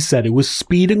 He said it was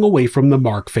speeding away from the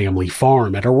Mark family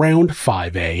farm at around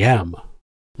 5 a.m.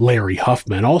 Larry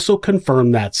Huffman also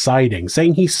confirmed that sighting,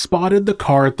 saying he spotted the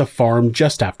car at the farm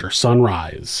just after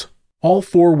sunrise. All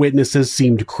 4 witnesses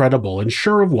seemed credible and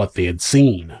sure of what they had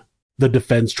seen. The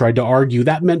defense tried to argue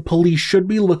that meant police should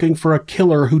be looking for a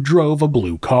killer who drove a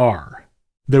blue car.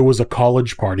 There was a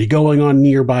college party going on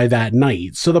nearby that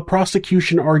night, so the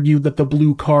prosecution argued that the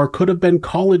blue car could have been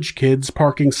college kids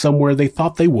parking somewhere they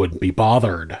thought they wouldn't be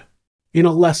bothered. In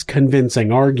a less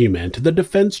convincing argument, the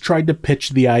defense tried to pitch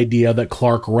the idea that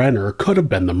Clark Renner could have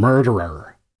been the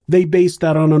murderer. They based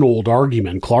that on an old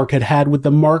argument Clark had had with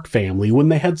the Mark family when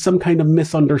they had some kind of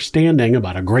misunderstanding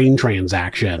about a grain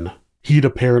transaction. He'd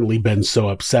apparently been so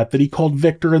upset that he called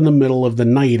Victor in the middle of the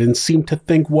night and seemed to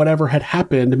think whatever had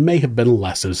happened may have been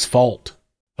Les's fault.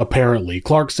 Apparently,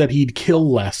 Clark said he'd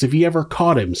kill Les if he ever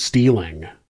caught him stealing.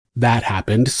 That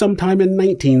happened sometime in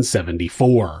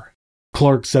 1974.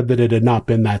 Clark said that it had not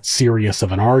been that serious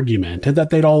of an argument and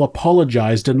that they'd all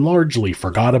apologized and largely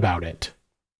forgot about it.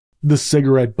 The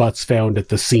cigarette butts found at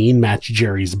the scene matched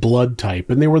Jerry's blood type,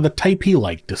 and they were the type he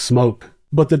liked to smoke.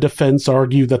 But the defense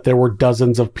argued that there were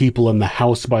dozens of people in the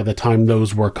house by the time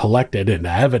those were collected into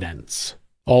evidence.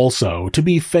 Also, to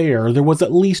be fair, there was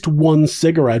at least 1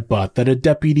 cigarette butt that a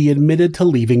deputy admitted to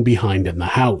leaving behind in the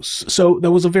house, so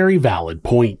that was a very valid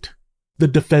point. The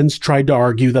defense tried to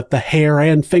argue that the hair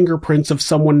and fingerprints of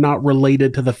someone not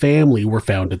related to the family were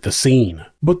found at the scene,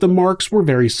 but the Marks were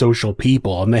very social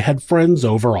people and they had friends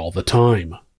over all the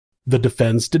time. The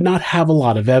defense did not have a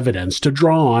lot of evidence to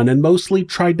draw on and mostly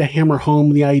tried to hammer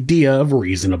home the idea of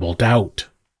reasonable doubt.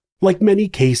 Like many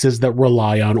cases that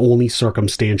rely on only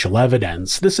circumstantial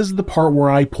evidence, this is the part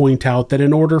where I point out that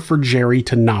in order for Jerry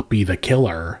to not be the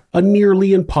killer, a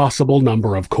nearly impossible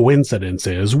number of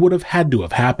coincidences would have had to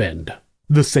have happened.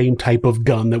 The same type of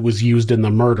gun that was used in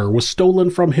the murder was stolen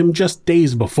from him just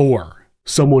days before.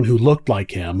 Someone who looked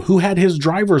like him, who had his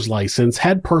driver's license,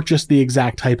 had purchased the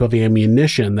exact type of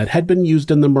ammunition that had been used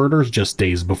in the murders just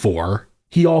days before.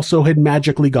 He also had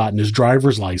magically gotten his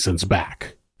driver's license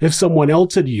back. If someone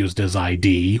else had used his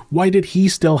ID, why did he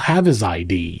still have his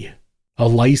ID? A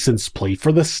license plate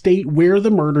for the state where the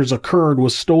murders occurred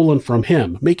was stolen from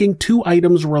him, making 2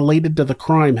 items related to the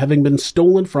crime having been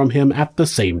stolen from him at the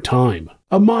same time.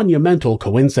 A monumental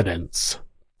coincidence.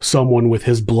 Someone with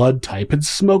his blood type had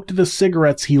smoked the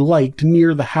cigarettes he liked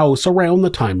near the house around the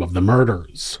time of the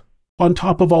murders. On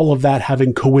top of all of that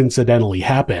having coincidentally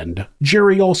happened,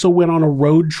 Jerry also went on a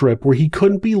road trip where he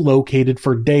couldn't be located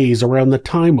for days around the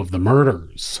time of the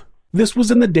murders. This was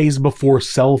in the days before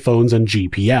cell phones and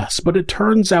GPS, but it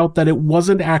turns out that it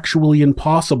wasn't actually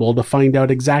impossible to find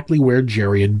out exactly where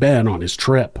Jerry had been on his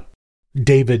trip.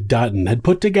 David Dutton had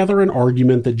put together an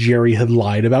argument that Jerry had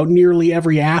lied about nearly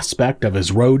every aspect of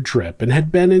his road trip and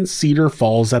had been in Cedar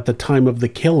Falls at the time of the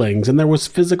killings, and there was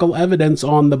physical evidence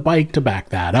on the bike to back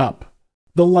that up.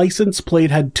 The license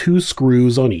plate had 2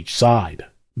 screws on each side.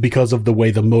 Because of the way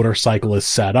the motorcycle is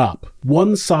set up,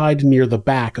 one side near the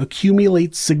back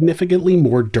accumulates significantly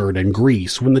more dirt and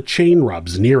grease when the chain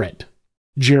rubs near it.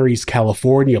 Jerry's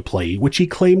California plate, which he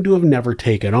claimed to have never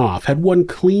taken off, had 1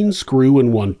 clean screw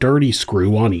and 1 dirty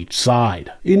screw on each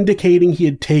side, indicating he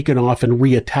had taken off and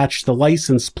reattached the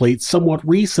license plate somewhat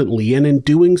recently and in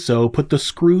doing so put the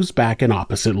screws back in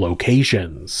opposite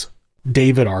locations.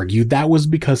 David argued that was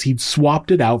because he'd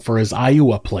swapped it out for his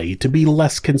Iowa plate to be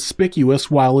less conspicuous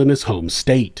while in his home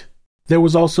state. There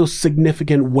was also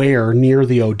significant wear near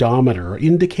the odometer,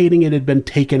 indicating it had been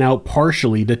taken out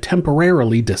partially to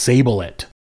temporarily disable it.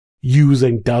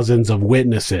 Using dozens of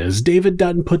witnesses, David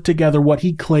Dutton put together what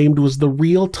he claimed was the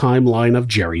real timeline of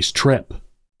Jerry's trip.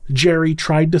 Jerry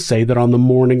tried to say that on the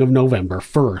morning of November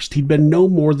 1st, he'd been no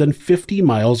more than 50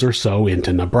 miles or so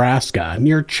into Nebraska,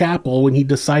 near Chapel, when he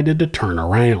decided to turn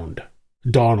around.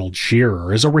 Donald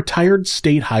Shearer is a retired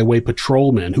state highway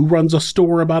patrolman who runs a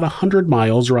store about 100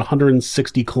 miles or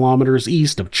 160 kilometers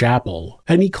east of Chapel,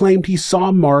 and he claimed he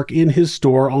saw Mark in his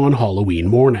store on Halloween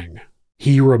morning.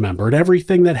 He remembered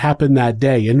everything that happened that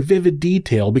day in vivid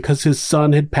detail because his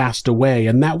son had passed away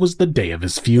and that was the day of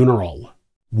his funeral.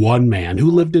 One man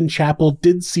who lived in Chapel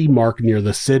did see Mark near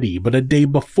the city, but a day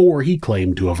before he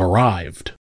claimed to have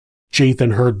arrived.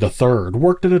 Jathan Hurd III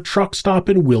worked at a truck stop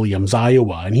in Williams,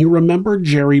 Iowa, and he remembered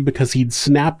Jerry because he'd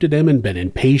snapped at him and been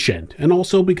impatient, and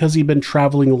also because he'd been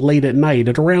traveling late at night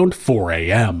at around 4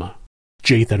 a.m.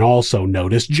 Jathan also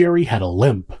noticed Jerry had a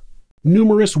limp.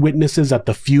 Numerous witnesses at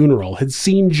the funeral had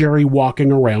seen Jerry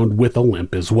walking around with a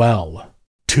limp as well.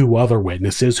 2 other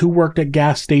witnesses who worked at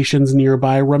gas stations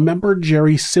nearby remembered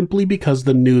Jerry simply because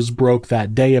the news broke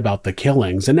that day about the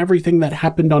killings and everything that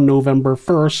happened on November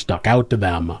 1st stuck out to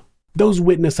them. Those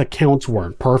witness accounts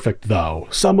weren't perfect, though.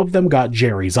 Some of them got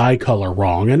Jerry's eye color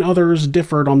wrong, and others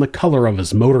differed on the color of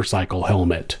his motorcycle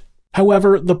helmet.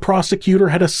 However, the prosecutor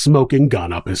had a smoking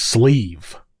gun up his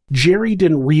sleeve. Jerry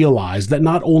didn't realize that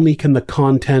not only can the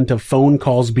content of phone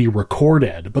calls be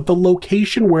recorded, but the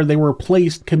location where they were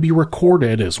placed can be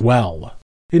recorded as well.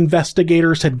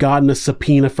 Investigators had gotten a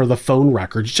subpoena for the phone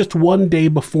records just 1 day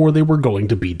before they were going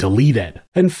to be deleted,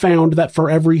 and found that for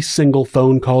every single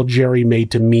phone call Jerry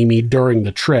made to Mimi during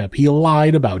the trip, he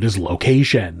lied about his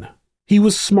location. He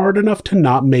was smart enough to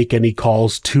not make any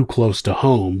calls too close to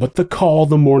home, but the call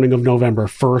the morning of November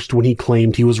 1st when he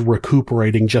claimed he was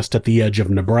recuperating just at the edge of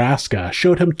Nebraska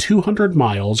showed him 200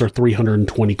 miles or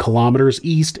 320 kilometers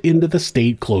east into the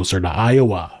state closer to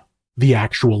Iowa. The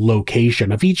actual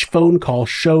location of each phone call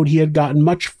showed he had gotten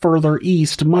much further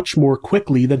east much more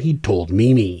quickly than he'd told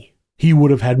Mimi. He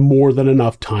would have had more than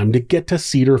enough time to get to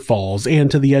Cedar Falls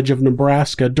and to the edge of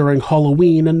Nebraska during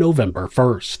Halloween and November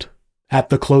 1st. At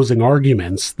the closing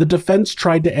arguments, the defense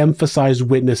tried to emphasize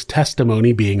witness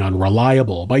testimony being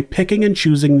unreliable by picking and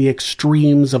choosing the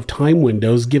extremes of time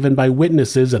windows given by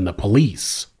witnesses and the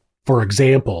police. For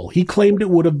example, he claimed it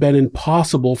would have been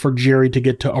impossible for Jerry to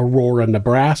get to Aurora,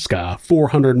 Nebraska,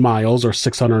 400 miles or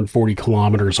 640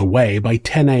 kilometers away by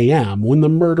 10 a.m. when the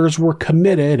murders were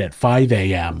committed at 5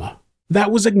 a.m. That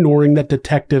was ignoring that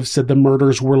detectives said the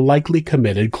murders were likely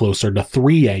committed closer to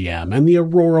 3 a.m. and the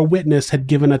Aurora witness had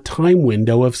given a time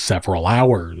window of several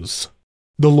hours.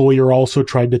 The lawyer also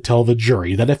tried to tell the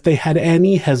jury that if they had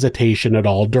any hesitation at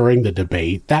all during the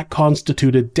debate, that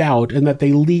constituted doubt and that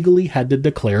they legally had to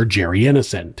declare Jerry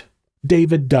innocent.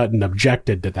 David Dutton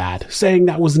objected to that, saying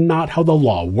that was not how the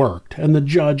law worked, and the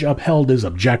judge upheld his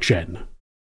objection.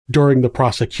 During the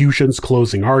prosecution's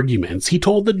closing arguments, he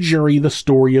told the jury the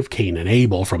story of Cain and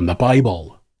Abel from the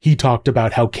Bible. He talked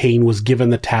about how Cain was given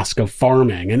the task of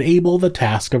farming and Abel the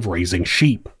task of raising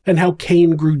sheep, and how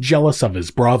Cain grew jealous of his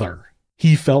brother.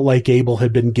 He felt like Abel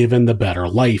had been given the better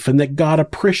life and that God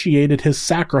appreciated his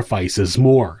sacrifices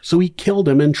more, so he killed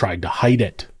him and tried to hide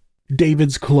it.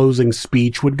 David's closing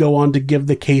speech would go on to give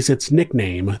the case its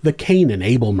nickname, the Cain and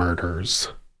Abel murders.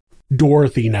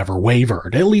 Dorothy never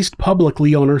wavered, at least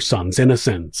publicly, on her son's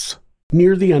innocence.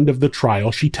 Near the end of the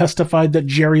trial, she testified that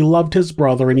Jerry loved his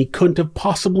brother and he couldn't have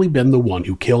possibly been the one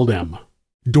who killed him.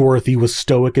 Dorothy was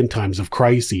stoic in times of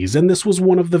crises, and this was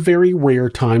one of the very rare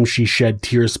times she shed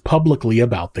tears publicly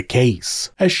about the case,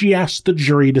 as she asked the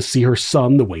jury to see her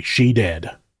son the way she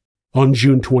did. On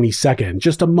June 22nd,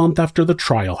 just a month after the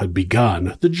trial had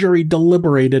begun, the jury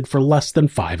deliberated for less than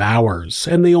 5 hours,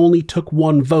 and they only took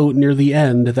one vote near the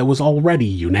end that was already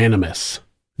unanimous.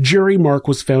 Jerry Mark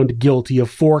was found guilty of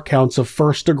 4 counts of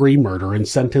first-degree murder and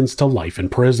sentenced to life in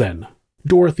prison.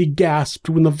 Dorothy gasped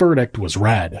when the verdict was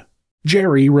read.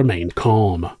 Jerry remained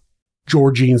calm.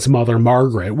 Georgine's mother,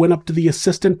 Margaret, went up to the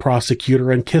assistant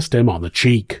prosecutor and kissed him on the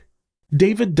cheek.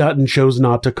 David Dutton chose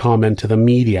not to comment to the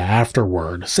media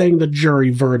afterward, saying the jury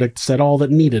verdict said all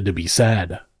that needed to be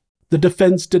said. The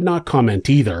defense did not comment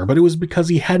either, but it was because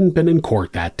he hadn't been in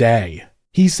court that day.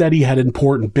 He said he had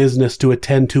important business to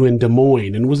attend to in Des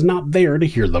Moines and was not there to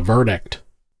hear the verdict.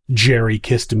 Jerry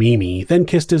kissed Mimi, then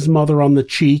kissed his mother on the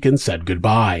cheek and said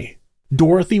goodbye.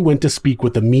 Dorothy went to speak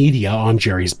with the media on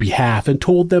Jerry's behalf and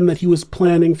told them that he was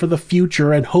planning for the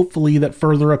future and hopefully that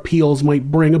further appeals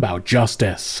might bring about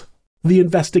justice. The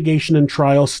investigation and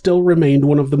trial still remained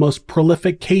one of the most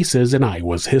prolific cases in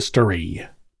Iowa's history.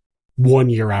 1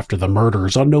 year after the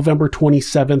murders, on November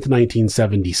 27,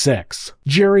 1976,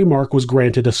 Jerry Mark was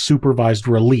granted a supervised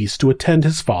release to attend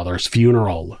his father's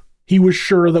funeral. He was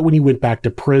sure that when he went back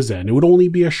to prison, it would only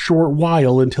be a short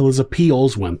while until his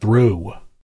appeals went through.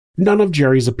 None of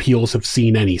Jerry's appeals have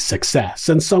seen any success,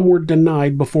 and some were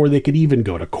denied before they could even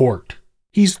go to court.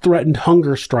 He's threatened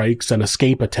hunger strikes and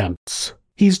escape attempts.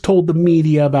 He's told the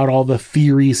media about all the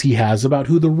theories he has about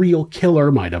who the real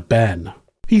killer might have been.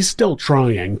 He's still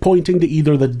trying, pointing to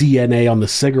either the DNA on the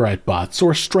cigarette butts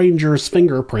or strangers'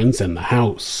 fingerprints in the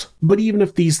house. But even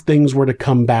if these things were to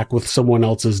come back with someone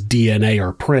else's DNA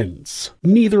or prints,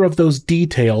 neither of those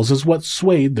details is what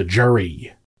swayed the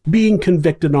jury. Being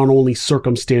convicted on only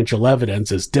circumstantial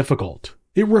evidence is difficult.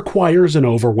 It requires an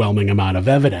overwhelming amount of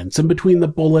evidence, and between the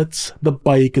bullets, the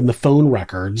bike, and the phone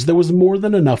records, there was more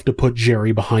than enough to put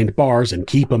Jerry behind bars and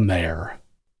keep him there.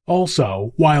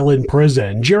 Also, while in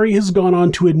prison, Jerry has gone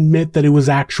on to admit that it was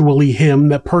actually him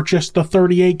that purchased the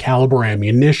 .38 caliber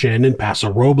ammunition in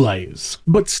Paso Robles,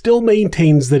 but still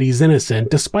maintains that he's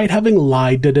innocent despite having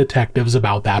lied to detectives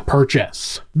about that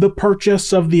purchase. The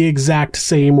purchase of the exact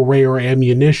same rare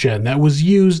ammunition that was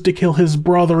used to kill his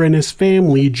brother and his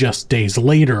family just days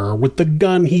later with the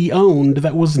gun he owned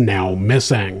that was now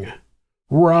missing.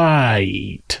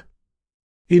 Right.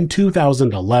 In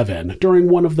 2011, during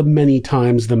one of the many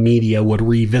times the media would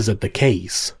revisit the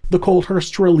case, the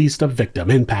Colthursts released a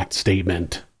victim impact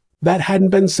statement. That hadn't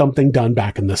been something done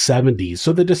back in the 70s,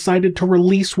 so they decided to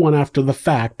release one after the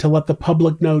fact to let the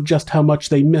public know just how much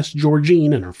they missed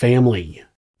Georgine and her family.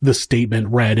 The statement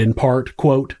read in part,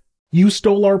 quote, "You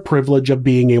stole our privilege of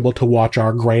being able to watch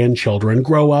our grandchildren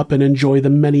grow up and enjoy the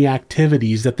many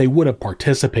activities that they would have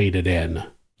participated in.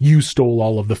 You stole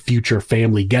all of the future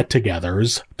family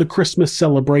get-togethers, the Christmas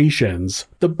celebrations,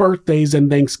 the birthdays and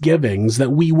Thanksgivings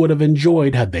that we would have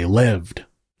enjoyed had they lived.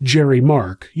 Jerry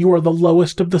Mark, you are the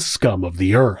lowest of the scum of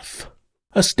the earth."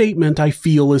 A statement I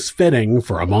feel is fitting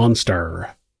for a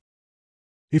monster.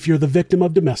 If you're the victim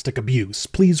of domestic abuse,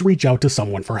 please reach out to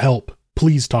someone for help.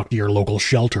 Please talk to your local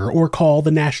shelter or call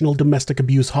the National Domestic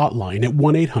Abuse Hotline at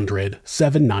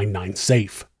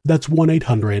 1-800-799-SAFE. That's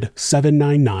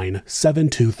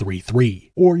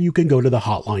 1-800-799-7233. Or you can go to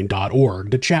thehotline.org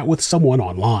to chat with someone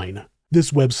online. This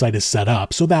website is set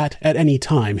up so that, at any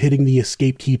time, hitting the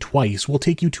escape key twice will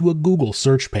take you to a Google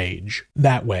search page.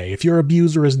 That way, if your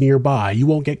abuser is nearby, you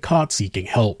won't get caught seeking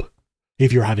help.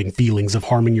 If you're having feelings of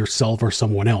harming yourself or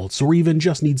someone else, or even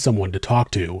just need someone to talk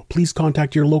to, please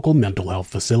contact your local mental health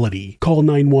facility. Call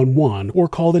 911 or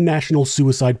call the National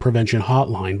Suicide Prevention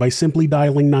Hotline by simply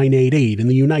dialing 988 in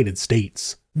the United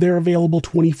States. They're available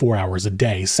 24 hours a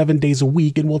day, 7 days a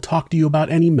week, and will talk to you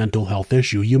about any mental health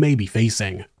issue you may be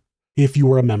facing. If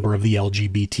you are a member of the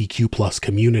LGBTQ+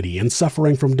 community and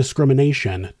suffering from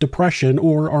discrimination, depression,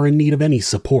 or are in need of any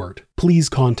support, please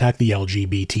contact the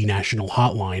LGBT National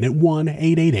Hotline at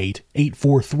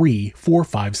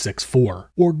 1-888-843-4564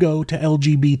 or go to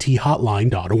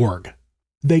lgbthotline.org.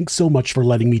 Thanks so much for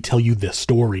letting me tell you this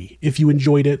story. If you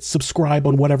enjoyed it, subscribe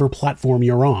on whatever platform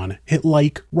you're on, hit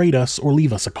like, rate us, or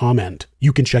leave us a comment.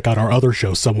 You can check out our other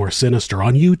show, Somewhere Sinister,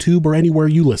 on YouTube or anywhere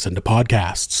you listen to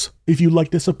podcasts. If you'd like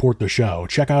to support the show,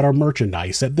 check out our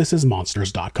merchandise at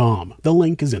thisismonsters.com. The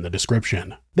link is in the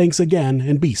description. Thanks again,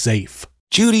 and be safe.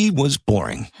 Judy was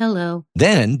boring. Hello.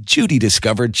 Then Judy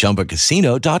discovered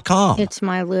ChumbaCasino.com. It's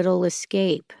my little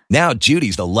escape. Now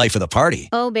Judy's the life of the party.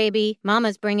 Oh, baby,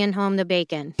 mama's bringing home the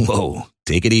bacon. Whoa,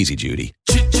 take it easy, Judy.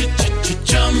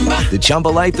 The Chumba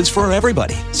life is for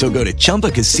everybody. So go to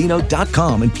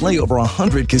ChumbaCasino.com and play over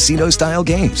 100 casino-style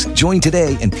games. Join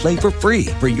today and play for free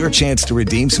for your chance to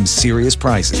redeem some serious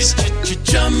prizes.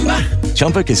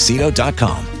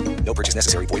 ChumbaCasino.com. No purchase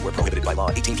necessary. Void where prohibited by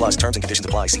law. 18+ terms and conditions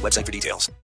apply. See website for details.